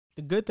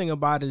the good thing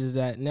about it is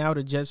that now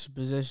the Jets are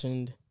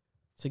positioned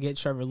to get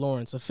Trevor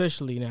Lawrence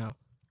officially now.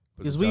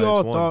 Because we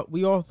all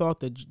thought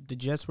that the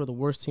Jets were the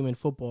worst team in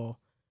football.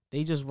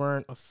 They just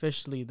weren't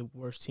officially the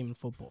worst team in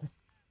football.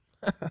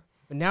 But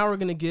now we're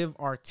going to give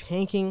our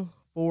tanking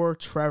for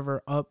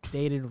Trevor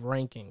updated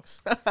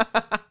rankings.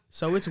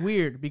 So it's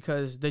weird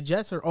because the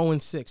Jets are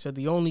 0-6. They're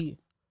the only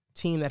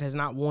team that has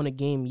not won a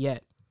game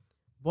yet.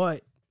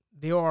 But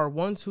there are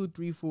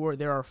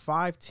there are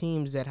 5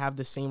 teams that have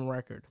the same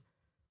record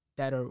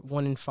that are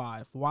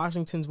 1-5.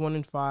 Washington's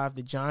 1-5.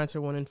 The Giants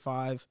are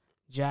 1-5.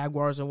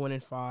 Jaguars are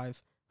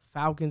 1-5.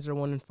 Falcons are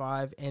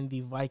 1-5. And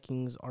the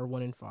Vikings are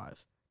 1-5.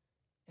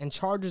 And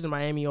Chargers and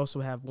Miami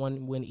also have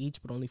 1 win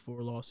each, but only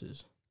 4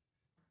 losses.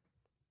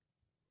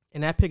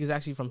 And that pick is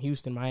actually from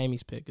Houston.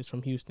 Miami's pick is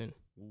from Houston.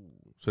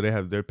 So they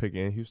have their pick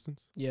and Houston's?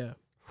 Yeah.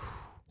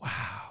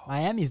 Wow.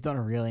 Miami's done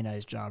a really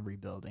nice job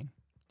rebuilding.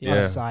 Yeah. On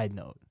a side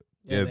note.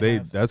 Yeah,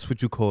 that's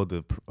what you call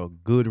a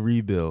good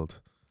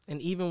rebuild.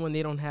 And even when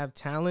they don't have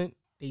talent,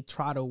 they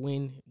try to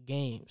win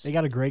games. They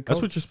got a great coach.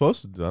 That's what you're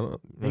supposed to do.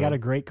 They got a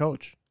great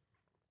coach.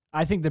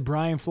 I think that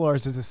Brian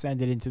Flores has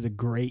ascended into the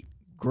great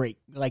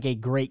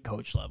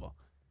coach level.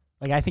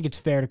 Like, I think it's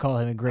fair to call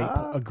him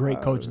a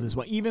great coach this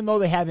way. Even though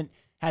they haven't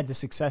had the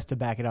success to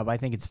back it up, I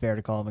think it's fair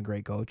to call him a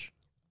great coach.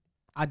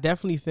 I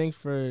definitely think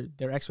for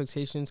their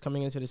expectations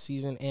coming into the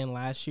season and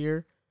last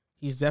year,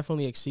 he's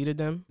definitely exceeded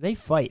them. They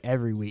fight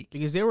every week.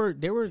 Because they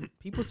were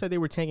people said they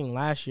were tanking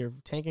last year,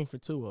 tanking for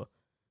Tua.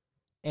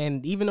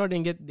 And even though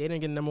they didn't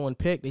get the number 1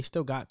 pick, they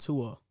still got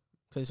Tua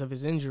because of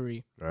his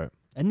injury. Right.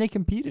 And they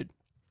competed.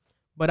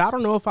 But I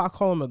don't know if I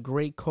call him a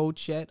great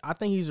coach yet. I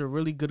think he's a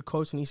really good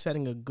coach, and he's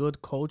setting a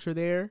good culture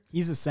there.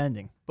 He's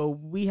ascending. But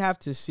we have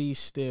to see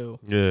still.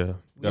 Yeah,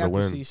 we have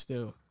to see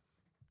still.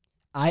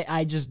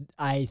 I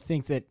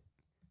think that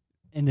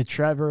in the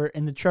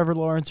Trevor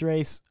Lawrence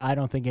race, I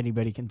don't think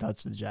anybody can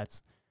touch the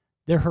Jets.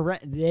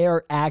 They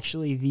are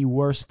actually the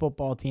worst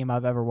football team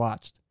I've ever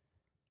watched.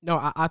 No,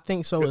 I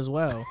think so as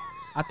well.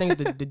 I think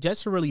the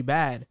Jets are really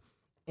bad.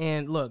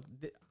 And look,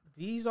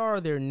 these are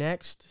their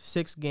next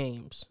 6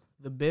 games.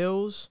 The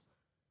Bills,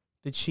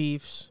 the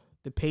Chiefs,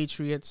 the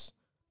Patriots,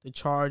 the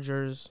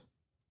Chargers,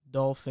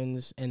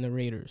 Dolphins, and the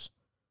Raiders.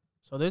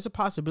 So there's a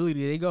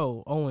possibility they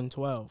go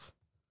 0-12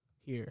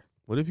 here.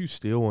 What if you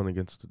steal one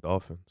against the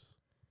Dolphins?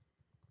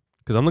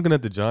 Because I'm looking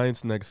at the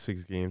Giants' next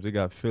 6 games. They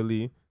got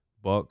Philly,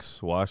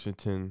 Bucks,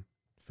 Washington,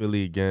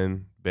 Philly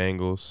again,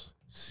 Bengals,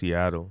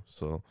 Seattle.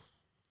 So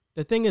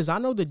the thing is, I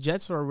know the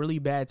Jets are a really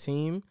bad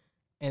team,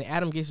 and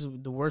Adam Gase is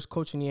the worst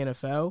coach in the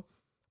NFL.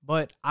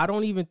 But I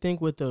don't even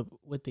think with a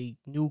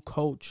new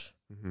coach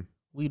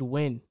we'd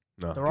win.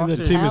 No. The roster,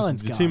 the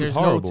team is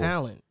horrible. No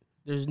talent.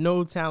 There's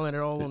no talent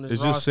at all on this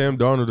roster. roster. It's just Sam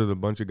Darnold and a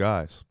bunch of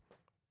guys.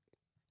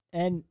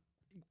 And,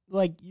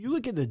 like, you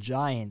look at the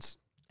Giants,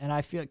 and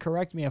I feel,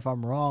 correct me if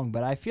I'm wrong,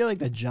 but I feel like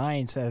the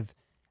Giants have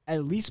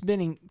at least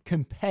been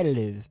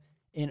competitive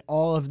in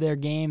all of their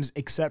games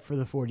except for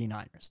the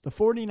 49ers. The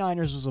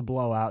 49ers was a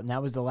blowout, and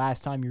that was the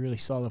last time you really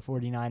saw the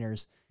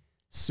 49ers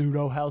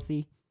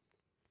pseudo-healthy.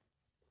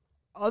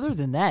 Other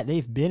than that,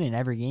 they've been in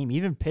every game.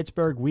 Even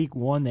Pittsburgh, week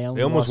 1, they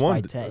almost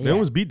won by 10. They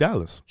almost beat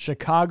Dallas.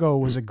 Chicago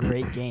was a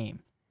great game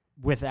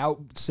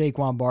without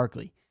Saquon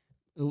Barkley.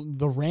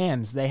 The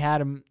Rams, they had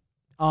them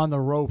on the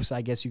ropes,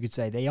 I guess you could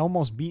say. They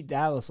almost beat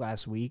Dallas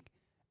last week,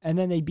 and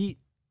then they beat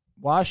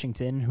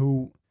Washington,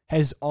 who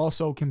has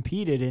also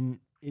competed in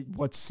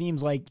what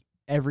seems like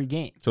every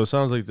game. So it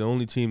sounds like the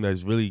only team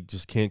that really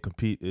just can't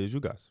compete is you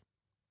guys.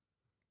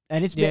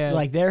 And it's been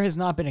like there has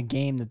not been a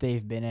game that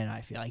they've been in,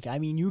 I feel like. I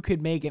mean, you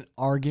could make an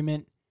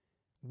argument.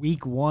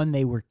 Week 1,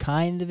 they were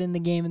kind of in the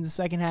game in the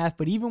second half,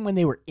 but even when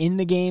they were in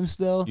the game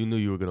still, you knew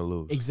you were going to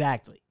lose.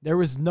 Exactly. There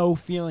was no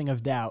feeling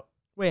of doubt.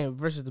 Wait,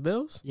 versus the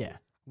Bills? Yeah.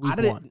 Week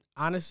 1.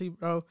 Honestly,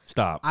 bro.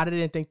 Stop. I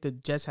didn't think the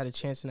Jets had a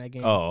chance in that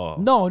game. Oh.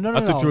 No.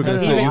 I thought you were going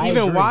to say.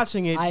 Even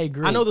watching it, I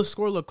agree. I know the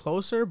score looked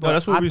closer, but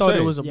that's what I thought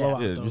it was a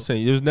blowout. Yeah, you're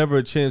saying there's never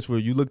a chance where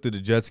you looked at the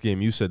Jets game,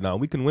 you said, "No,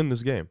 we can win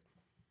this game."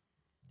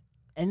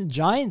 And the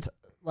Giants,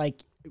 like,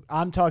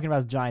 I'm talking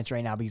about the Giants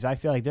right now because I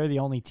feel like they're the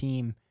only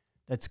team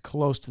that's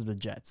close to the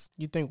Jets.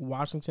 You think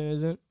Washington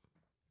isn't?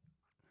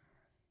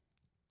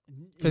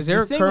 Because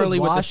they're currently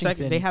with the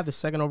second. They have the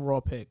second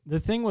overall pick. The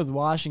thing with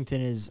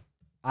Washington is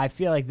I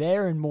feel like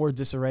they're in more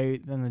disarray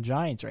than the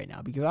Giants right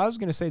now because I was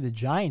going to say the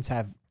Giants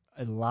have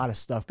a lot of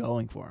stuff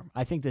going for them.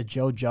 I think that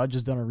Joe Judge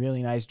has done a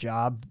really nice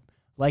job,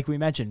 like we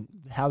mentioned,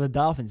 how the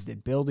Dolphins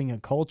did, building a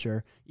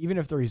culture. Even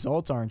if the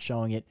results aren't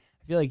showing it,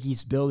 I feel like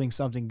he's building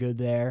something good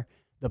there.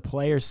 The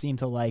players seem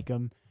to like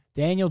him.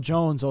 Daniel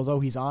Jones, although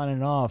he's on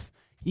and off,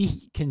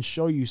 he can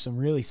show you some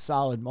really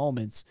solid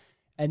moments.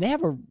 And they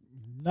have a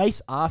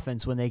nice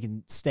offense when they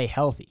can stay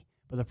healthy.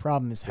 But the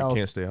problem is health.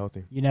 They can't stay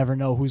healthy. You never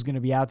know who's going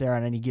to be out there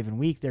on any given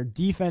week. Their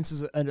defense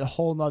is a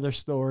whole nother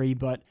story,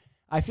 but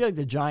I feel like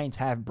the Giants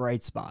have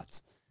bright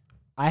spots.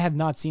 I have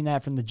not seen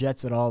that from the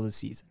Jets at all this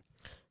season.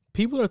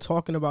 People are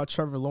talking about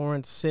Trevor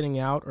Lawrence sitting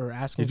out or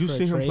asking for a trade.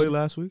 Did you see him play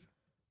last week?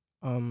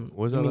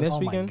 Was that this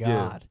weekend? Oh, my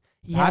God.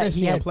 I didn't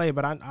see him play,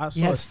 but I saw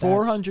he had his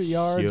 400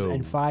 yards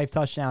and 5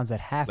 touchdowns at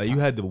halftime. Like, you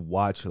had to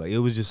watch. Like, it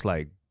was just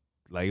like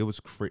it was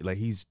crazy. Like,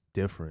 he's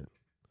different.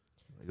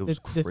 Like, it was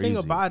crazy. The thing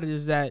about it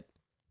is that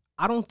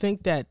I don't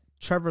think that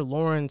Trevor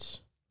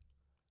Lawrence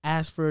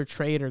asks for a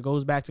trade or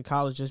goes back to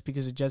college just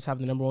because the Jets have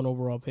the number 1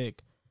 overall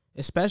pick.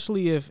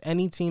 Especially if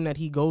any team that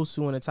he goes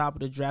to in the top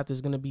of the draft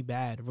is going to be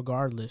bad,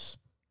 regardless.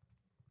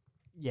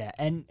 Yeah,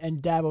 and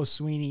Dabo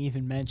Swinney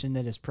even mentioned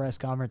at his press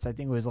conference, I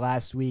think it was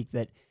last week,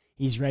 that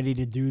he's ready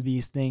to do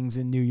these things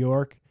in New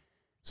York.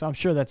 So I'm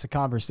sure that's a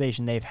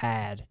conversation they've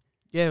had.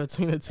 Yeah,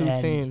 between the two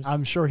teams.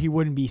 I'm sure he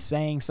wouldn't be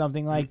saying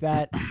something like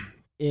that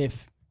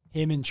if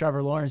him and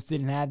Trevor Lawrence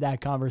didn't have that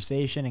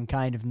conversation and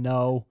kind of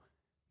know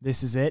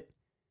this is it.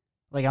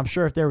 Like, I'm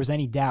sure if there was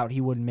any doubt,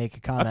 he wouldn't make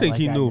a comment. I think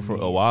like he that knew for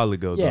a while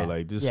ago, though.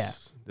 Like, this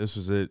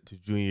was it. His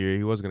junior year,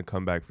 he wasn't going to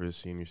come back for his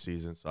senior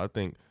season. So I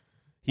think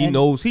he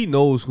knows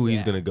who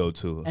he's going to go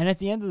to. And at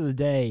the end of the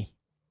day,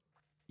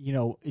 you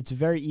know, it's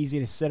very easy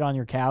to sit on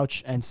your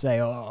couch and say,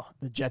 oh,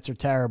 the Jets are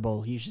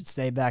terrible. He should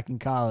stay back in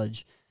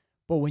college.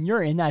 But when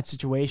you're in that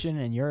situation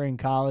and you're in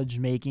college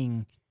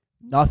making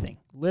nothing,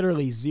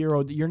 literally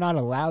zero, you're not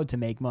allowed to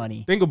make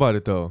money. Think about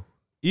it, though.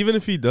 Even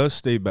if he does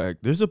stay back,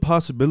 there's a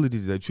possibility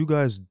that you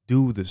guys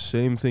do the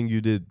same thing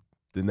you did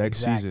the next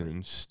season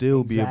and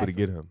still be able to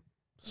get him.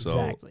 So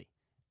exactly.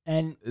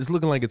 And it's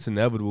looking like it's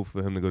inevitable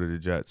for him to go to the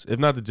Jets. If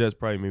not the Jets,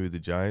 probably maybe the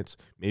Giants,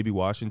 maybe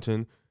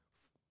Washington.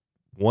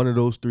 One of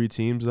those 3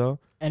 teams,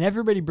 though. And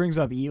everybody brings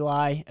up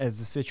Eli as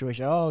the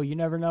situation. Oh, you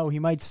never know. He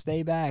might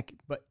stay back.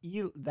 But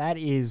that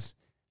is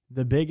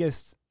the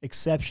biggest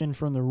exception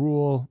from the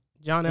rule.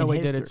 John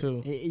Elway did it,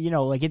 too. You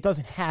know, like, it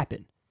doesn't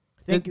happen.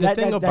 The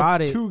thing about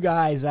that's 2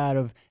 guys out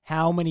of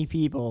how many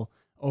people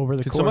over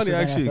the course of NFL history. Can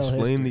somebody actually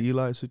explain the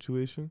Eli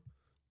situation?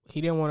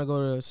 He didn't want to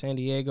go to San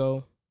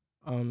Diego,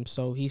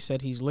 so he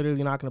said he's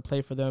literally not going to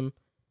play for them,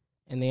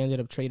 and they ended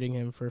up trading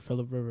him for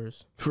Phillip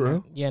Rivers. For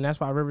real? Yeah, and that's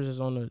why Rivers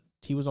was on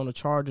the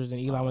Chargers and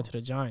Eli went to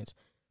the Giants.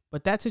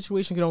 But that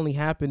situation could only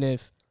happen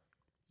if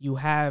you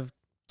have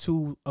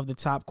 2 of the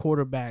top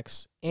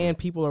quarterbacks and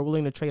people are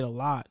willing to trade a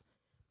lot.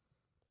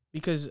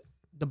 Because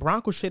the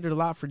Broncos traded a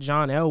lot for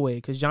John Elway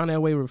because John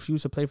Elway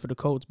refused to play for the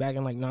Colts back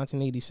in like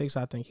 1986,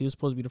 I think. He was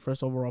supposed to be the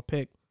first overall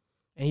pick,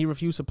 and he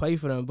refused to play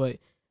for them. But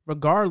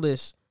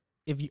regardless,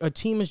 if a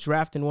team is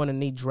drafting one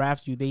and they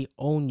draft you, they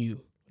own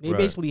you. They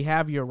basically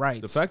have your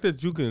rights. The fact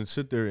that you can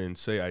sit there and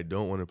say, I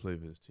don't want to play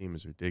for this team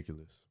is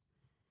ridiculous.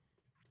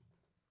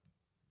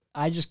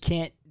 I just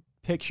can't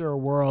picture a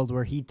world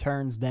where he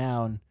turns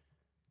down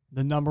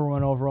the number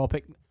 1 overall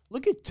pick.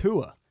 Look at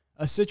Tua,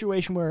 a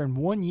situation where in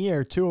 1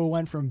 year, Tua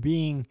went from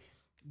being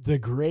the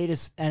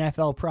greatest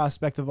NFL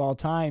prospect of all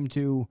time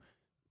to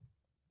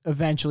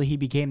eventually he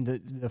became the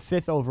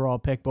 5th overall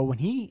pick. But when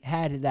he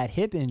had that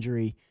hip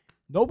injury,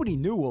 nobody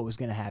knew what was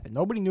going to happen.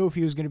 Nobody knew if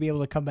he was going to be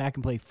able to come back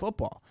and play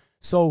football.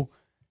 So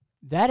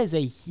that is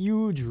a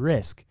huge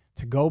risk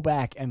to go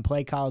back and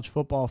play college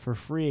football for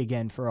free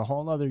again for a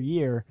whole other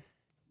year,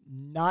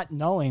 not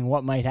knowing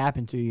what might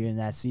happen to you in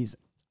that season.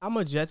 I'm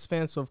a Jets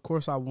fan, so of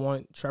course I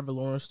want Trevor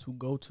Lawrence to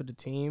go to the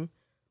team,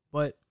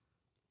 but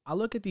I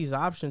look at these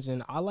options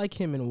and I like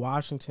him in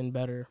Washington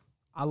better.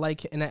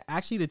 And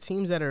actually the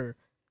teams that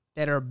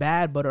are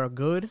bad but are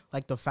good,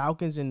 like the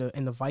Falcons and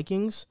the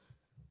Vikings.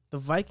 The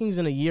Vikings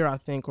in a year, I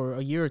think, or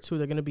a year or 2,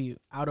 they're going to be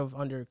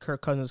under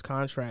Kirk Cousins'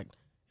 contract.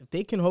 If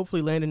they can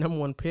hopefully land a number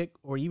 1 pick,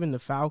 or even the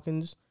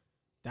Falcons,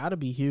 that'd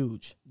be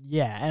huge.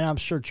 Yeah, and I'm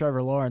sure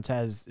Trevor Lawrence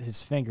has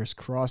his fingers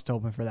crossed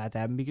open for that to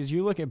happen because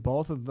you look at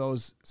both of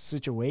those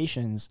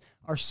situations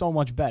are so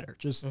much better.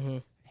 Just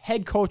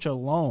head coach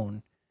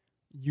alone,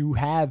 you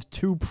have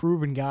 2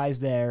 proven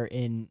guys there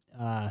in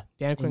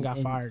Dan Quinn got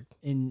fired.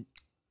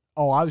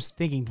 I was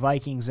thinking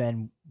Vikings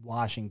and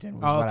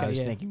Washington was what I was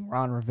thinking.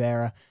 Ron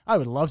Rivera. I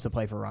would love to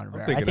play for Ron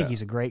Rivera. I think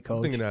he's a great coach.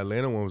 I'm thinking the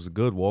Atlanta one was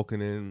good.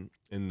 Walking in,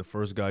 and the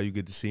first guy you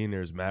get to see in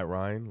there is Matt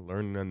Ryan,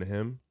 learning under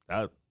him.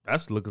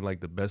 That's looking like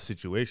the best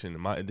situation.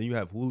 And then you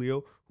have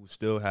Julio, who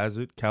still has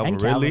it. Calvin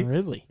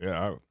Ridley.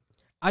 Yeah.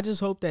 I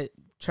just hope that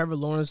Trevor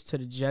Lawrence to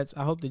the Jets,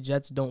 I hope the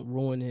Jets don't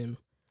ruin him.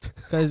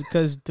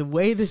 Because the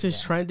way this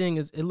is trending,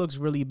 it looks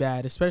really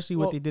bad, especially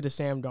what they did to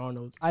Sam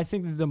Darnold. I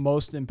think that the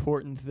most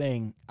important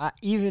thing,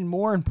 even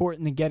more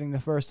important than getting the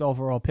first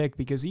overall pick,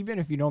 because even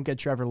if you don't get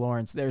Trevor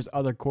Lawrence, there's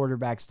other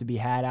quarterbacks to be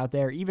had out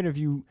there. Even if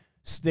you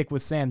stick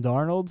with Sam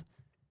Darnold,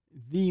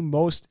 the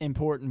most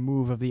important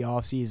move of the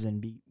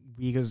offseason,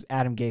 because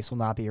Adam Gase will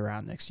not be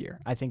around next year,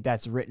 I think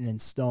that's written in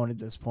stone at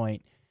this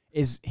point,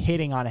 is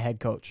hitting on a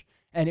head coach.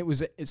 And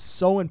it's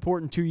so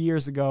important 2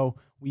 years ago.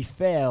 We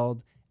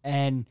failed,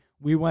 and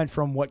we went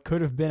from what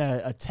could have been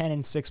a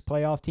 10-6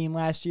 playoff team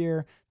last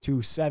year to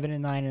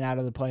 7-9 and out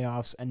of the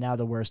playoffs, and now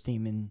the worst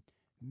team in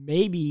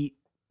maybe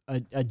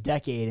a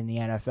decade in the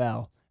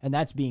NFL, and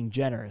that's being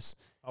generous.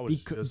 I was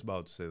just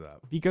about to say that.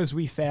 Because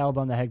we failed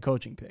on the head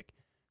coaching pick.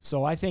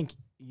 So I think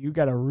you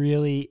got to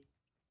really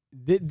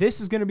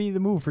this is going to be the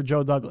move for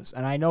Joe Douglas.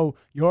 And I know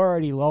you're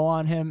already low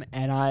on him,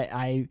 and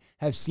I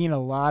have seen a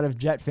lot of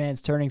Jet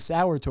fans turning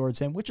sour towards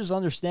him, which is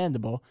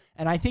understandable.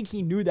 And I think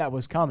he knew that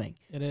was coming.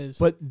 It is.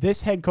 But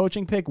this head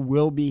coaching pick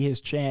will be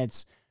his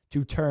chance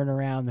to turn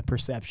around the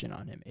perception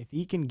on him. If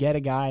he can get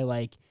a guy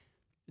like,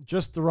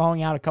 just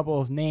throwing out a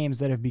couple of names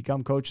that have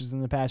become coaches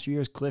in the past few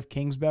years, Cliff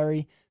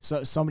Kingsbury,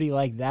 so somebody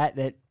like that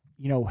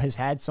has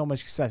had so much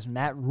success.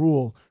 Matt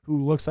Rule,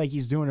 who looks like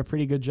he's doing a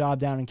pretty good job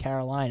down in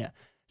Carolina.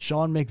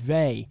 Sean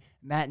McVay,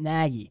 Matt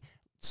Nagy.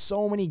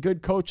 So many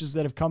good coaches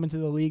that have come into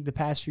the league the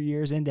past few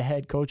years into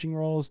head coaching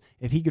roles.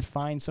 If he could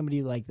find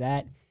somebody like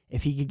that,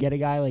 if he could get a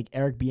guy like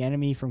Eric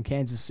Bieniemy from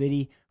Kansas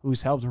City,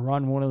 who's helped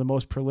run one of the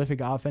most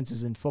prolific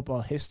offenses in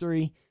football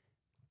history,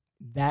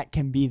 that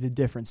can be the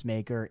difference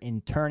maker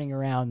in turning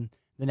around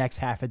the next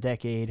half a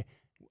decade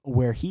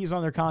where he's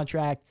under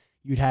contract.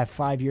 You'd have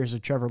 5 years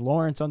of Trevor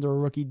Lawrence under a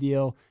rookie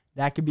deal.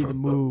 That could be the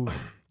move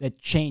that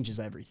changes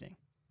everything.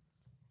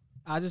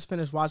 I just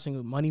finished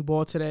watching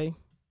Moneyball today.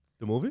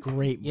 The movie?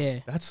 Great. Yeah.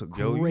 That's a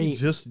great.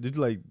 This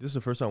is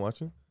the first time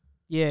watching?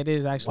 Yeah, it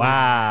is actually.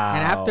 Wow.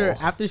 And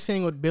after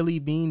seeing what Billy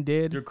Beane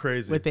did You're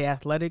crazy. with the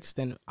Athletics,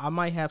 then I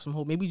might have some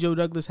hope. Maybe Joe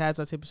Douglas has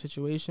that type of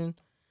situation.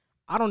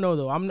 I don't know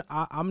though.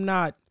 I'm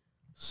not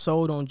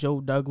sold on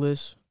Joe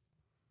Douglas.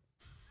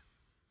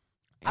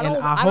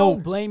 I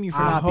don't blame you for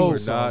not being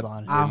sold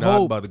on him. You're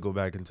not about to go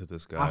back into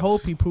this, guy. I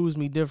hope he proves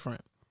me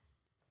different.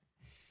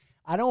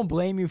 I don't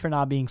blame you for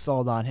not being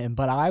sold on him,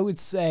 but I would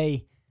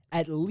say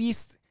at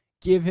least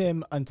give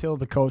him until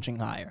the coaching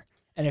hire.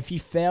 And if he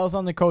fails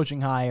on the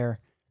coaching hire,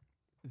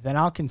 then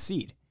I'll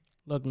concede.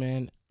 Look,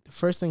 man, the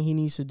first thing he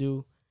needs to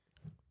do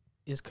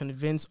is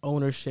convince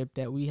ownership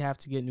that we have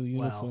to get new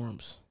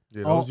uniforms.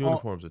 Yeah, those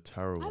uniforms are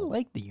terrible. I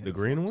like the uniforms. The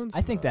green ones?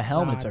 I think the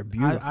helmets are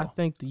beautiful. I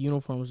think the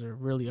uniforms are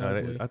really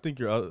ugly. I think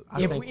you're...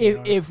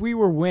 If we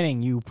were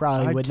winning, you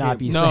probably would not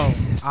be saying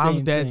the same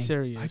I'm dead thing.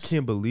 serious. I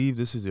can't believe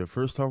this is your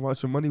first time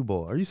watching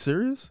Moneyball. Are you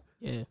serious?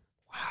 Yeah.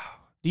 Wow.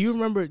 Do you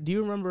remember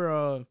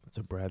It's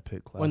a Brad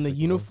Pitt classic. when the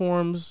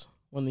uniforms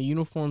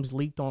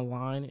leaked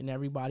online and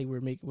everybody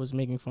was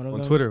making fun of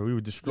them? On Twitter, we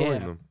were destroying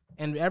them.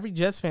 And every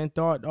Jets fan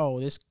thought, "Oh,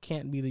 this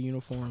can't be the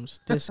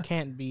uniforms. This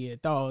can't be it.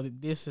 Oh,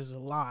 this is a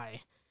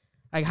lie."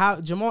 Like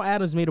how Jamal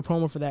Adams made a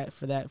promo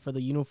for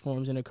the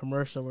uniforms in a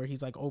commercial where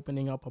he's like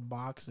opening up a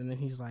box and then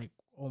he's like,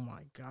 "Oh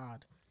my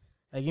god!"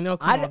 Like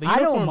I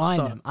don't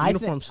mind them. I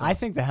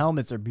think the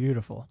helmets are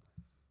beautiful,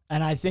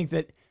 and I think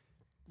that.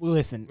 Well,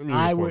 listen,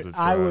 I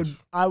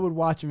would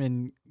watch them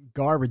in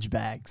garbage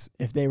bags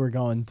if they were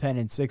going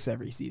 10-6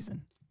 every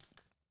season.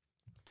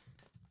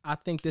 I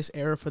think this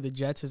era for the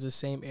Jets is the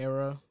same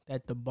era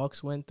that the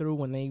Bucks went through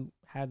when they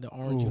had the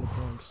orange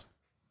uniforms.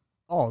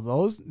 Oh,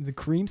 the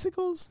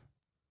creamsicles?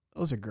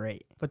 Those are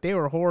great. But they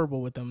were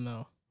horrible with them,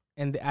 though.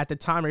 And at the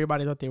time,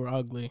 everybody thought they were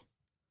ugly.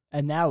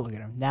 And now look at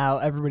them. Now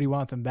everybody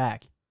wants them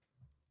back.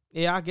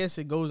 Yeah, I guess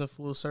it goes in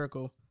full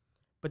circle.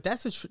 But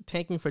that's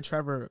tanking for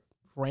Trevor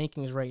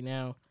rankings right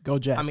now. Go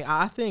Jets. I mean,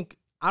 I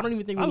don't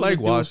even think we I need like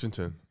to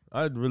Washington.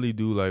 I really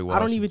do like Washington. I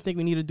don't even think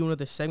we need to do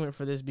another segment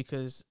for this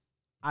because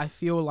I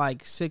feel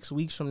like 6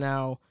 weeks from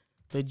now,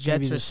 the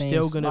Jets are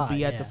still going to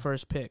be at the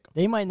first pick.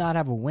 They might not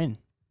have a win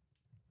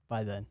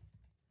by then.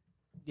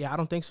 Yeah, I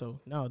don't think so.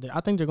 No,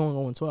 I think they're going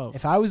 0-12.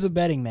 If I was a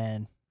betting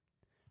man,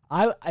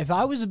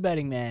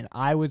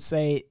 I would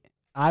say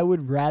I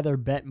would rather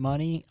bet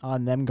money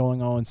on them going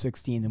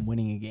 0-16 than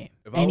winning a game.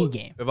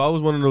 Game. If I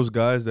was one of those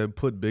guys that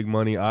put big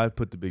money, I'd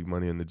put the big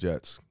money in the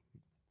Jets.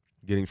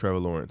 Getting Trevor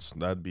Lawrence.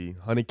 That'd be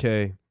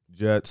 $100K,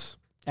 Jets.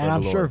 And Trevor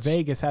I'm sure Lawrence.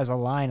 Vegas has a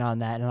line on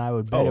that, and I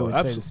would bet it would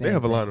say the same They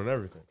have thing. a line on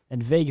everything.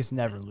 And Vegas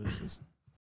never loses.